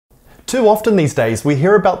Too often these days we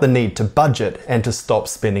hear about the need to budget and to stop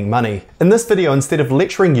spending money. In this video, instead of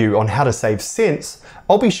lecturing you on how to save cents,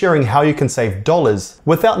 I'll be sharing how you can save dollars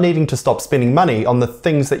without needing to stop spending money on the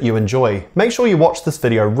things that you enjoy. Make sure you watch this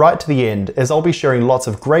video right to the end, as I'll be sharing lots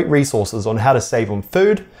of great resources on how to save on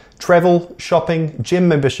food, travel, shopping, gym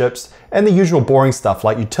memberships, and the usual boring stuff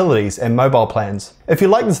like utilities and mobile plans. If you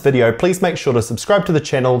like this video, please make sure to subscribe to the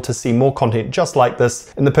channel to see more content just like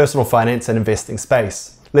this in the personal finance and investing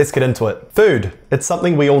space. Let's get into it. Food. It's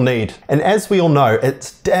something we all need. And as we all know,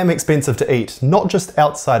 it's damn expensive to eat, not just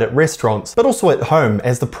outside at restaurants, but also at home,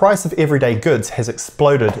 as the price of everyday goods has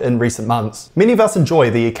exploded in recent months. Many of us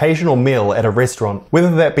enjoy the occasional meal at a restaurant,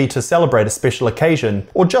 whether that be to celebrate a special occasion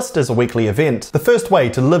or just as a weekly event. The first way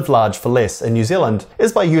to live large for less in New Zealand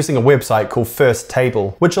is by using a website called First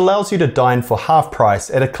Table, which allows you to dine for half price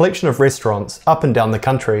at a collection of restaurants up and down the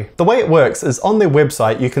country. The way it works is on their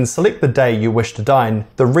website you can select the day you wish to dine,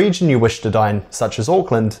 the region you wish to dine, such as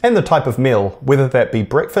Auckland, and the type of meal, whether that be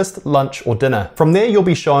breakfast, lunch or dinner. From there you'll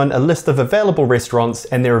be shown a list of available restaurants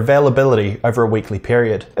and their availability over a weekly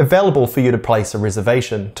period, available for you to place a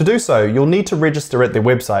reservation. To do so, you'll need to register at their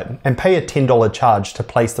website and pay a $10 charge to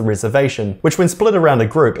place the reservation, which when split around a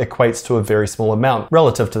group equates to a very small amount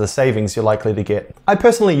relative to the savings you're likely to get. I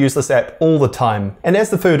personally use this app all the time, and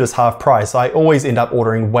as the food is half price, I always end up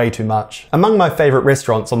ordering way too much. Among my favourite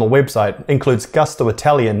restaurants on the website includes Gusto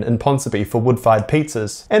Italian in Ponsonby for wood-fired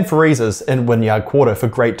pizzas, and Fariza's in Wynyard Quarter for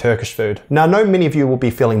great Turkish food. Now, I know many of you will be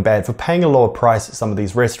feeling bad for paying a lower price at some of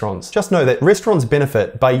these restaurants. Just know that restaurants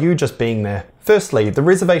benefit by you just being there. Firstly, the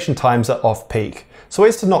reservation times are off-peak, so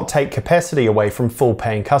as to not take capacity away from full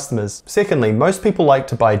paying customers. Secondly, most people like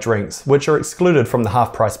to buy drinks, which are excluded from the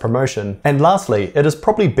half price promotion. And lastly, it is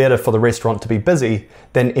probably better for the restaurant to be busy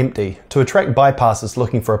than empty, to attract bypassers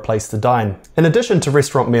looking for a place to dine. In addition to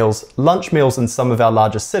restaurant meals, lunch meals in some of our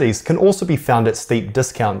largest cities can also be found at steep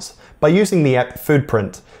discounts by using the app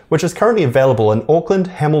Foodprint, which is currently available in Auckland,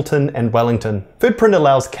 Hamilton and Wellington. Foodprint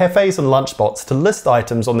allows cafes and lunch spots to list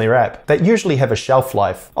items on their app that usually have a shelf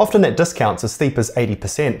life, often at discounts as steep as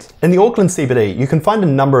 80%. In the Auckland CBD, you can find a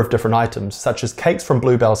number of different items, such as cakes from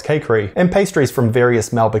Bluebell's Cakery and pastries from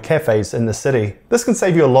various Melba cafes in the city. This can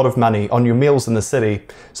save you a lot of money on your meals in the city,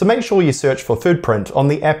 so make sure you search for Foodprint on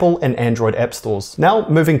the Apple and Android app stores. Now,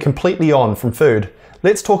 moving completely on from food,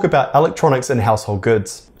 let's talk about electronics and household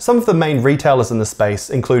goods. Some of the main retailers in this space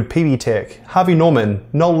include PB Tech, Harvey Norman,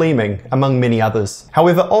 Noel Leeming, among many others.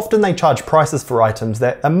 However, often they charge prices for items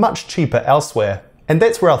that are much cheaper elsewhere. And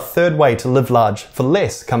that's where our third way to live large for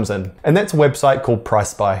less comes in, and that's a website called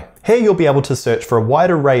PriceSpy. Here you'll be able to search for a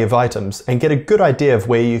wide array of items and get a good idea of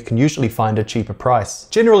where you can usually find a cheaper price.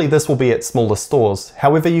 Generally this will be at smaller stores,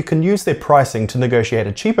 however you can use their pricing to negotiate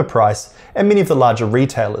a cheaper price at many of the larger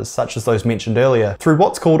retailers, such as those mentioned earlier, through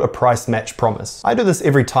what's called a price match promise. I do this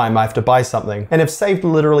every time I have to buy something, and have saved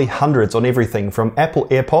literally hundreds on everything from Apple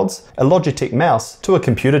AirPods, a Logitech mouse, to a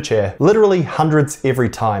computer chair. Literally hundreds every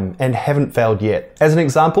time, and haven't failed yet. As an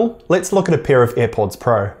example, let's look at a pair of AirPods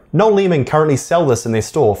Pro. Noel Leeming currently sell this in their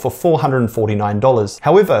store for $449.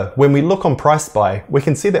 However, when we look on PriceSpy, we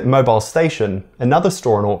can see that Mobile Station, another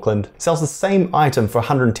store in Auckland, sells the same item for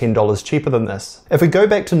 $110 cheaper than this. If we go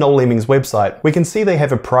back to Noel Leeming's website, we can see they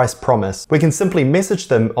have a price promise. We can simply message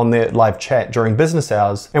them on their live chat during business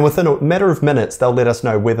hours, and within a matter of minutes they'll let us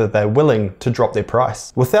know whether they're willing to drop their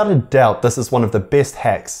price. Without a doubt, this is one of the best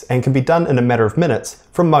hacks and can be done in a matter of minutes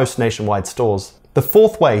from most nationwide stores. The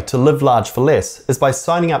fourth way to live large for less is by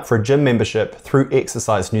signing up for a gym membership through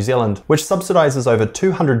Exercise New Zealand, which subsidises over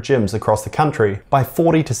 200 gyms across the country by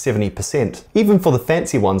 40 to 70%, even for the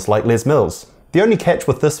fancy ones like Les Mills. The only catch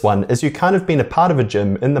with this one is you can't have been a part of a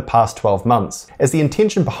gym in the past 12 months, as the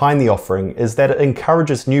intention behind the offering is that it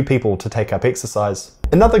encourages new people to take up exercise.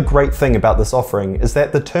 Another great thing about this offering is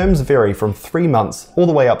that the terms vary from 3 months all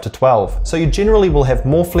the way up to 12, so you generally will have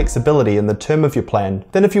more flexibility in the term of your plan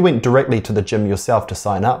than if you went directly to the gym yourself to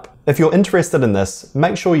sign up. If you're interested in this,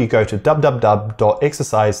 make sure you go to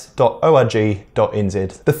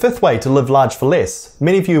www.exercise.org.nz. The fifth way to live large for less,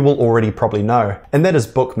 many of you will already probably know, and that is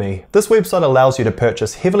Bookme. This website allows you to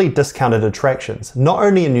purchase heavily discounted attractions, not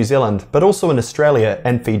only in New Zealand, but also in Australia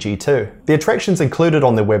and Fiji too. The attractions included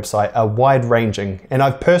on their website are wide-ranging, and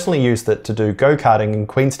I've personally used it to do go-karting in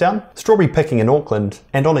Queenstown, strawberry picking in Auckland,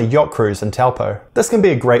 and on a yacht cruise in Taupo. This can be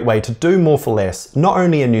a great way to do more for less, not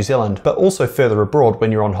only in New Zealand, but also further abroad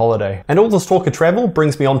when you're on holiday. And all this talk of travel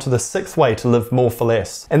brings me on to the sixth way to live more for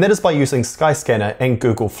less, and that is by using Skyscanner and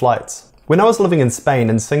Google Flights. When I was living in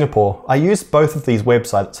Spain and Singapore, I used both of these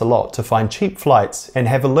websites a lot to find cheap flights and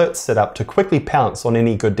have alerts set up to quickly pounce on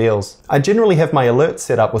any good deals. I generally have my alerts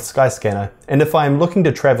set up with Skyscanner, and if I am looking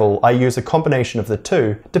to travel, I use a combination of the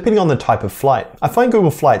two, depending on the type of flight. I find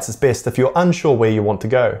Google Flights is best if you're unsure where you want to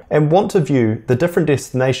go, and want to view the different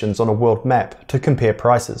destinations on a world map to compare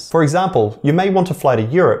prices. For example, you may want to fly to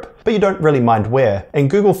Europe, but you don't really mind where, and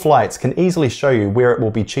Google Flights can easily show you where it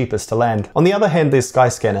will be cheapest to land. On the other hand, there's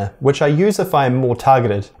Skyscanner, which I use if I am more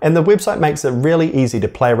targeted, and the website makes it really easy to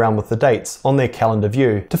play around with the dates on their calendar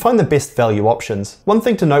view to find the best value options. One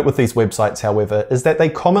thing to note with these websites, however, is that they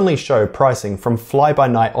commonly show pricing from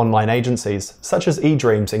fly-by-night online agencies, such as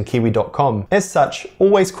eDreams and Kiwi.com. As such,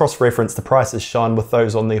 always cross-reference the prices shown with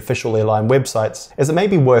those on the official airline websites, as it may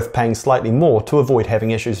be worth paying slightly more to avoid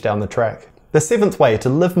having issues down the track. The seventh way to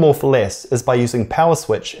live more for less is by using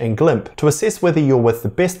Powerswitch and Glimp to assess whether you're with the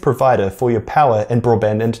best provider for your power and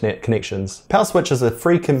broadband internet connections. Powerswitch is a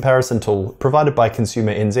free comparison tool provided by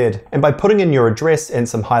Consumer NZ, and by putting in your address and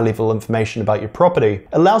some high-level information about your property,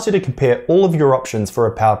 allows you to compare all of your options for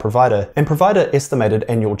a power provider and provide an estimated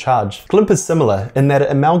annual charge. Glimp is similar in that it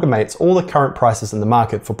amalgamates all the current prices in the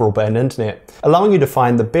market for broadband internet, allowing you to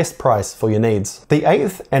find the best price for your needs. The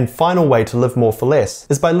eighth and final way to live more for less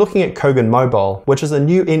is by looking at Kogan Mobile, which is a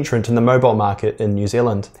new entrant in the mobile market in New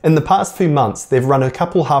Zealand. In the past few months, they've run a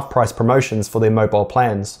couple half-price promotions for their mobile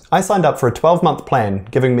plans. I signed up for a 12-month plan,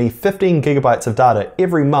 giving me 15 gigabytes of data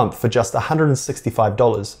every month for just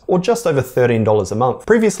 $165, or just over $13 a month.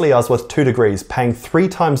 Previously, I was with 2 Degrees, paying 3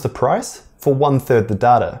 times the price for 1/3 the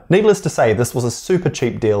data. Needless to say, this was a super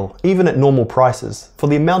cheap deal, even at normal prices, for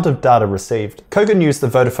the amount of data received. Kogan used the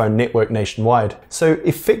Vodafone network nationwide, so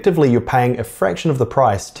effectively you're paying a fraction of the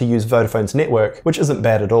price to use Vodafone's network, which isn't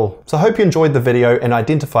bad at all. So I hope you enjoyed the video and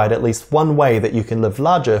identified at least one way that you can live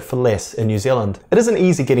larger for less in New Zealand. It isn't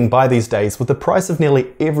easy getting by these days with the price of nearly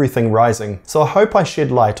everything rising, so I hope I shed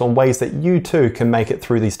light on ways that you too can make it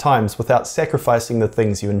through these times without sacrificing the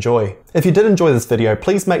things you enjoy. If you did enjoy this video,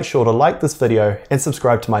 please make sure to like this video and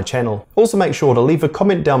subscribe to my channel. Also make sure to leave a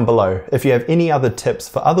comment down below if you have any other tips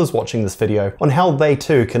for others watching this video on how they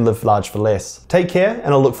too can live large for less. Take care,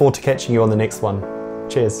 and I'll look forward to catching you on the next one.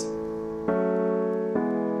 Cheers.